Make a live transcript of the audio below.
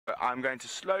I'm going to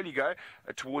slowly go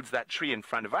towards that tree in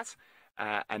front of us,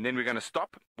 and then we're going to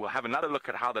stop. We'll have another look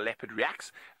at how the leopard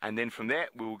reacts, and then from there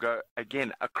we will go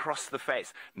again across the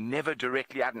face. Never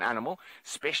directly at an animal,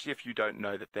 especially if you don't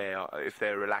know that if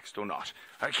they're relaxed or not.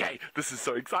 Okay, this is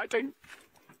so exciting.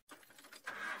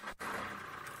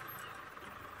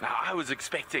 Now, I was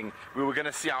expecting we were going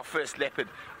to see our first leopard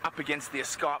up against the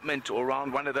escarpment or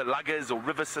around one of the luggers or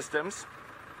river systems.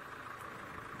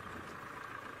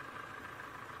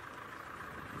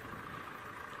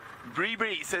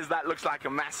 Bree says that looks like a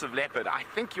massive leopard. I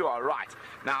think you are right.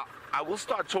 Now, I will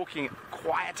start talking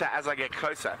quieter as I get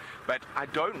closer, but I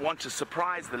don't want to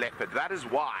surprise the leopard. That is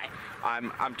why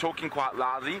I'm talking quite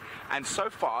loudly, and so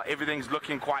far everything's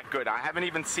looking quite good. I haven't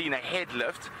even seen a head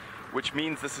lift, which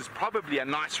means this is probably a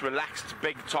nice relaxed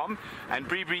big tom. And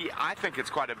Bree, I think it's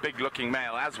quite a big looking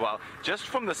male as well, just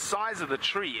from the size of the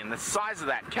tree and the size of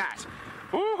that cat.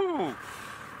 Woohoo!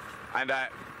 And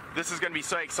this is going to be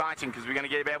so exciting because we're going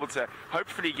to be able to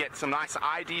hopefully get some nice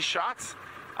ID shots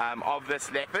of this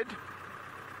leopard.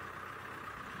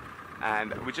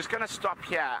 And we're just going to stop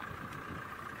here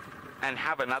and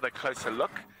have another closer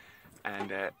look.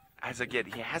 And as again,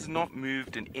 he has not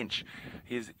moved an inch.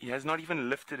 He has not even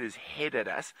lifted his head at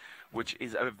us, which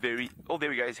is a very... Oh, there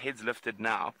we go. His head's lifted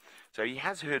now. So he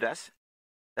has heard us.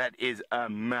 That is a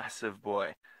massive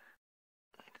boy.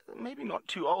 Maybe not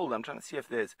too old. I'm trying to see if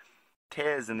there's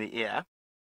tears in the ear,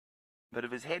 but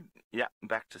of his head, yeah,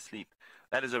 back to sleep.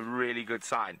 That is a really good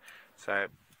sign. So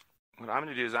what I'm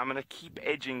going to do is I'm going to keep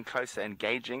edging closer and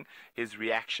gauging his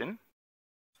reaction.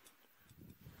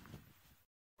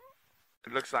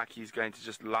 It looks like he's going to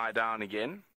just lie down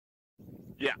again.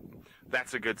 Yeah,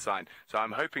 that's a good sign. So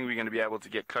I'm hoping we're going to be able to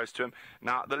get close to him.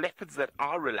 Now, the leopards that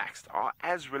are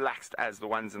as relaxed as the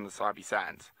ones in the Sabi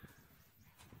Sands.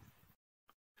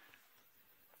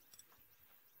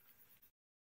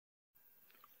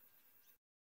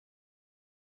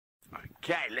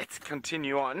 Okay, let's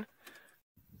continue on.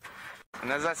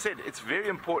 And as I said, it's very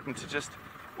important to just...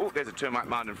 Oh, there's a termite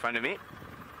mound in front of me.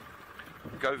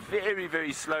 Go very,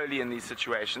 very slowly in these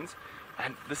situations.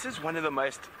 And this is one of the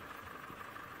most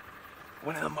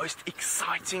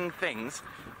exciting things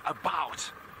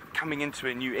about coming into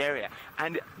a new area.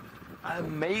 And an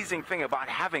amazing thing about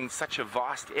having such a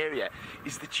vast area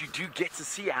is that you do get to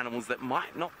see animals that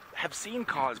might not have seen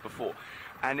cars before.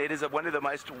 And it is one of the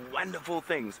most wonderful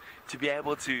things to be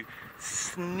able to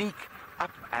sneak up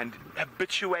and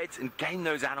habituate and gain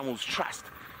those animals' trust.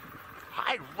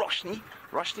 Hi, Roshni.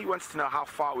 Roshni wants to know how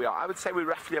far we are. I would say we're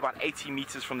roughly about 80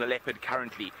 meters from the leopard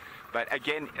currently. But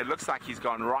again, it looks like he's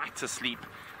gone right to sleep.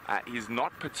 He's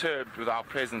not perturbed with our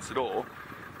presence at all.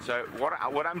 So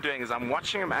what I'm doing is I'm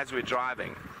watching him as we're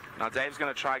driving. Now, Dave's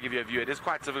going to try and give you a view. It is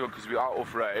quite difficult because we are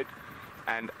off-road.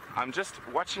 And I'm just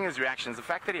watching his reactions. The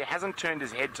fact that he hasn't turned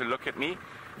his head to look at me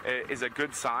is a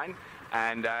good sign.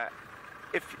 And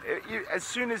as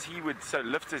soon as he would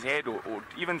lift his head or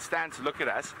even stand to look at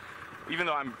us, even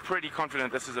though I'm pretty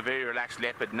confident this is a very relaxed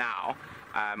leopard now,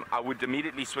 I would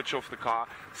immediately switch off the car,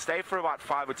 stay for about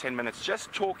 5 or 10 minutes,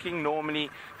 just talking normally,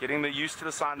 getting used to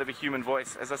the sound of a human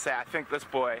voice. As I say, I think this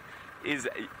boy is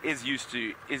used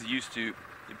to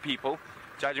people,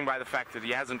 judging by the fact that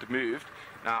he hasn't moved.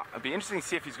 Now, it'd be interesting to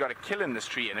see if he's got a kill in this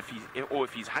tree and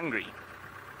if he's hungry.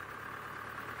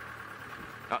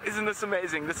 Now, isn't this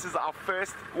amazing? This is our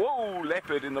first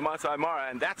leopard in the Masai Mara,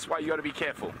 and that's why you got to be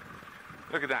careful.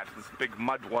 Look at that, this big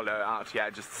mud wallow out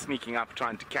here just sneaking up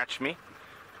trying to catch me.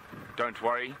 Don't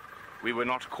worry, we were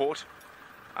not caught.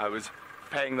 I was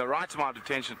paying the right amount of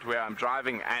attention to where I'm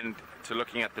driving and to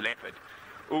looking at the leopard.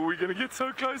 Oh, we're going to get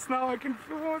so close now. I can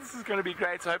feel this is going to be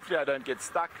great. So hopefully I don't get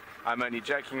stuck. I'm only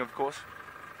joking, of course.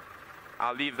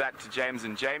 I'll leave that to James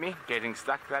and Jamie, getting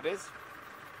stuck, that is.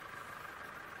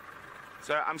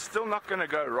 So I'm still not going to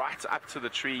go right up to the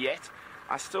tree yet.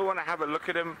 I still want to have a look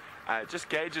at him, just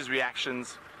gauge his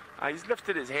reactions. He's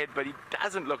lifted his head, but he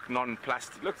doesn't look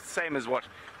nonplussed. He looks the same as what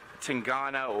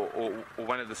Tingana or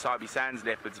one of the Sabi Sands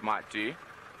leopards might do.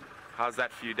 How's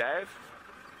that for you, Dave?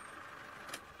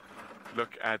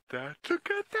 Look at that. Look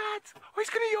at that. Oh, he's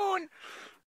going to yawn.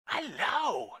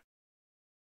 Hello.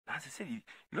 As I said, he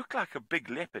looked like a big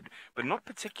leopard, but not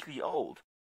particularly old.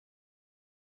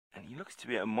 And he looks to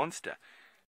be a monster.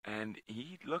 And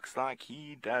he looks like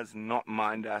he does not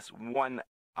mind us one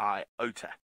iota.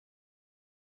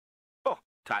 Oh,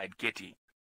 tired Getty.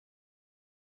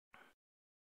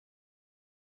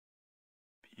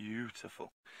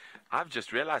 Beautiful. I've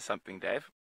just realized something,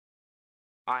 Dave.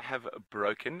 I have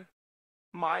broken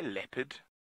my leopard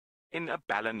in a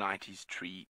Balanites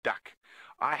tree duck.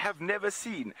 I have never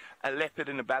seen a leopard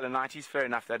in a Balanites. Fair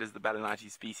enough, that is the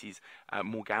Balanites species,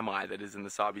 Morgami, that is in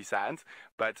the Sabi Sands.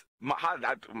 But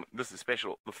this is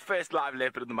special. The first live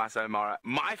leopard in the Masai Mara,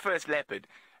 my first leopard,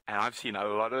 and I've seen a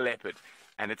lot of leopard,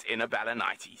 and it's in a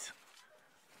Balanites.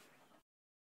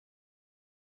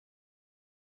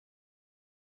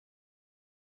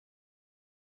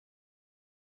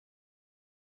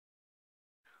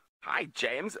 Hi,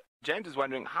 James. James is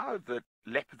wondering how the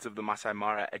leopards of the Masai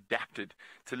Mara adapted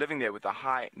to living there with a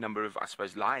high number of, I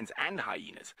suppose, lions and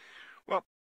hyenas. Well,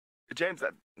 James,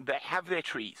 they have their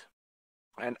trees.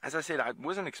 And as I said, I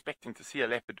wasn't expecting to see a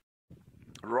leopard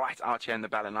right out here in the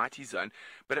Balanites zone,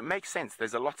 but it makes sense.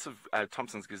 There's lots of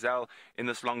Thompson's gazelle in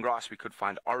this long grass. We could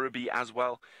find oribi as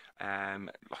well,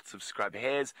 lots of scrub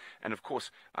hares, and of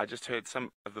course I just heard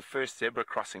some of the first zebra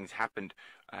crossings happened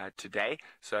today,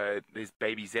 so there's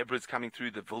baby zebras coming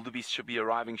through. The wildebeest should be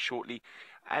arriving shortly,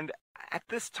 and at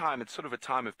this time it's sort of a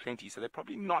time of plenty, so they're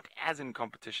probably not as in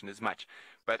competition as much,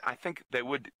 but I think they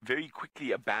would very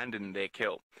quickly abandon their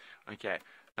kill. Okay.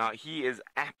 Now, he is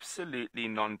absolutely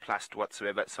nonplussed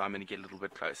whatsoever, so I'm going to get a little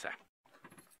bit closer.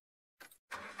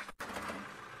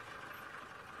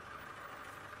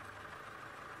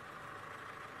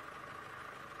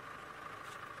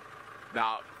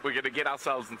 Now, we're going to get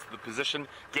ourselves into the position,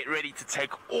 get ready to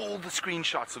take all the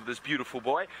screenshots of this beautiful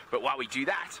boy, but while we do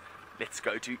that, let's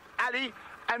go to Ali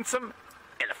and some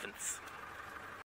elephants.